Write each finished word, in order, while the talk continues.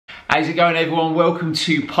How's it going, everyone? Welcome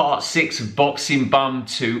to part 6 of Boxing Bum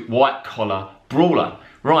to White Collar Brawler.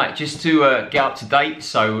 Right, just to get up to date,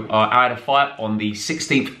 so I had a fight on the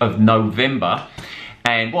 16th of November,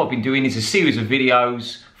 and what I've been doing is a series of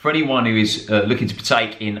videos for anyone who is looking to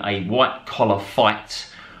partake in a white collar fight,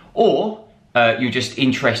 or you're just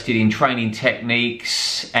interested in training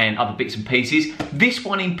techniques and other bits and pieces. This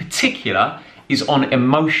one in particular is on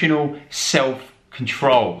emotional self-control.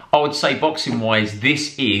 I would say, boxing-wise,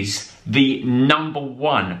 this is the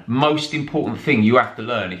 #1 most important thing you have to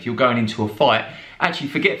learn if you're going into a fight. Actually,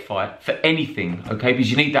 forget fight, for anything, okay?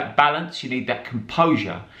 Because you need that balance, you need that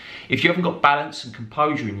composure. If you haven't got balance and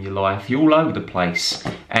composure in your life, you're all over the place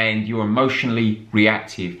and you're emotionally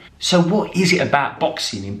reactive. So what is it about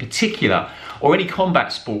boxing in particular, or any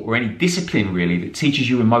combat sport or any discipline really, that teaches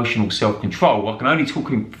you emotional self-control? Well, I can only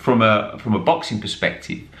talk from a boxing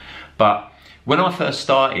perspective, but when I first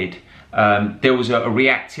started, there was a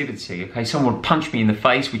reactivity, okay? Someone would punch me in the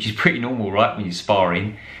face, which is pretty normal, right, when you're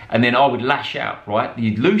sparring, and then I would lash out, right?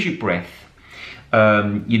 You'd lose your breath,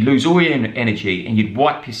 you'd lose all your energy, and you'd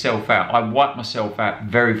wipe yourself out. I wiped myself out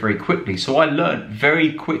very, very quickly. So I learned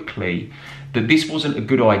very quickly that this wasn't a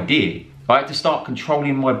good idea. I had to start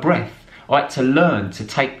controlling my breath. I had to learn to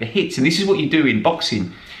take the hits, and this is what you do in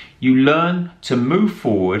boxing. You learn to move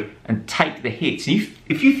forward and take the hits. And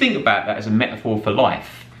if you think about that as a metaphor for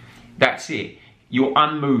life, that's it. You're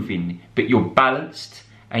unmoving, but you're balanced,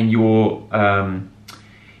 and you're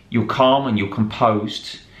calm and you're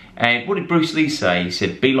composed. And what did Bruce Lee say? He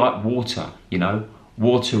said, be like water, you know?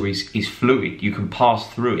 Water is fluid. You can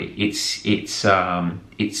pass through it. It's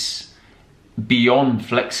beyond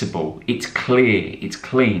flexible. It's clear, it's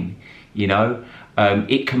clean, you know?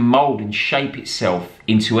 It can mold and shape itself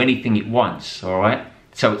into anything it wants, all right?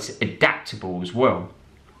 So it's adaptable as well.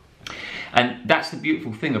 And that's the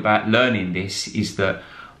beautiful thing about learning this, is that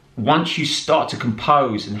once you start to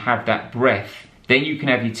compose and have that breath, then you can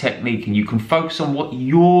have your technique and you can focus on what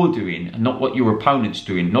you're doing and not what your opponent's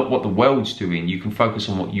doing, not what the world's doing. You can focus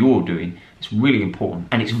on what you're doing. It's really important,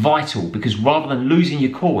 and it's vital, because rather than losing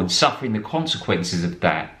your cool and suffering the consequences of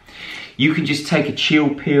that, you can just take a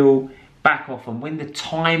chill pill, back off, and when the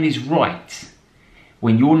time is right,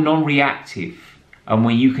 when you're non-reactive and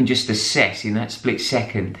when you can just assess in that split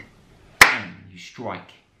second, you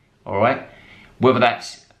strike, all right? Whether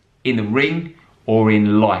that's in the ring or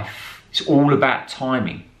in life, it's all about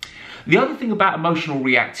timing. The other thing about emotional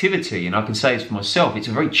reactivity, and I can say this for myself, it's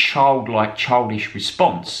a very childlike, childish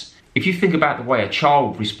response. If you think about the way a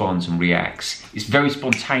child responds and reacts, it's very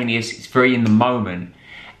spontaneous, it's very in the moment,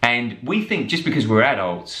 and we think just because we're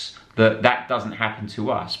adults that doesn't happen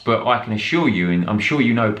to us. But I can assure you, and I'm sure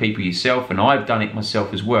you know people yourself, and I've done it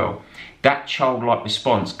myself as well, that childlike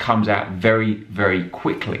response comes out very, very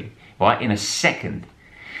quickly, right, in a second.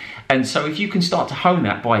 And so if you can start to hone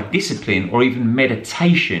that by discipline or even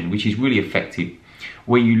meditation, which is really effective,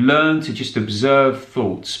 where you learn to just observe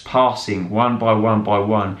thoughts passing one by one by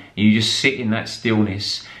one, and you just sit in that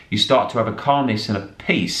stillness, you start to have a calmness and a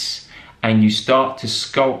peace, and you start to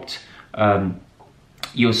sculpt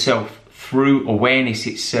yourself through awareness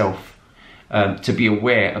itself, to be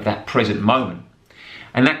aware of that present moment.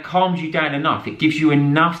 And that calms you down enough. It gives you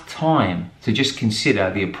enough time to just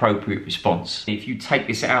consider the appropriate response. If you take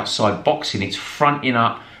this outside boxing, it's fronting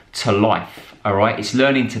up to life, all right? It's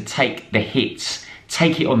learning to take the hits,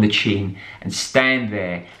 take it on the chin, and stand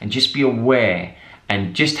there and just be aware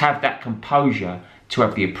and just have that composure to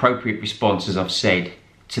have the appropriate response, as I've said,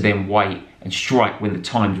 to then wait and strike when the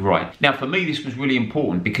time's right. Now, for me, this was really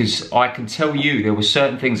important, because I can tell you there were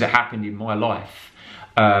certain things that happened in my life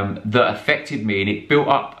that affected me, and it built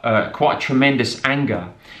up quite a tremendous anger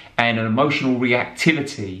and an emotional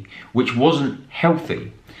reactivity which wasn't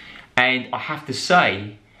healthy. And I have to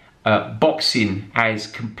say, boxing has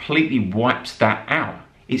completely wiped that out.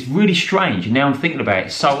 It's really strange, and now I'm thinking about it,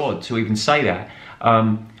 it's so odd to even say that,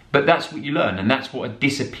 but that's what you learn, and that's what a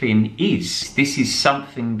discipline is. This is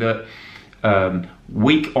something that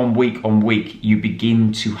week on week on week you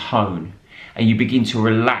begin to hone, and you begin to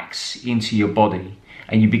relax into your body,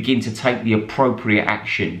 and you begin to take the appropriate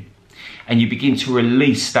action, and you begin to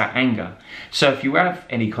release that anger. So if you have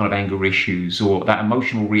any kind of anger issues or that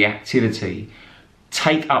emotional reactivity,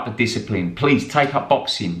 take up a discipline. Please take up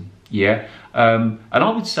boxing, yeah? And I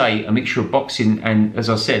would say a mixture of boxing and, as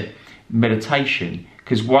I said, meditation,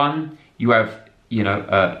 because one, you have, you know,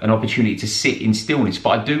 an opportunity to sit in stillness, but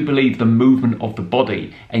I do believe the movement of the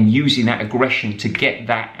body and using that aggression to get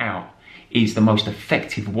that out is the most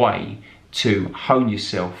effective way to hone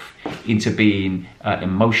yourself into being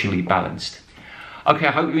emotionally balanced. Okay,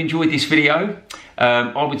 I hope you enjoyed this video.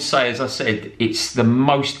 I would say, as I said, it's the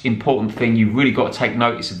most important thing. You've really got to take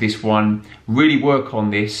notice of this one, really work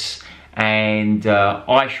on this, and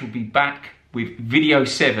I shall be back with video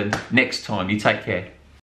 7 next time. You take care.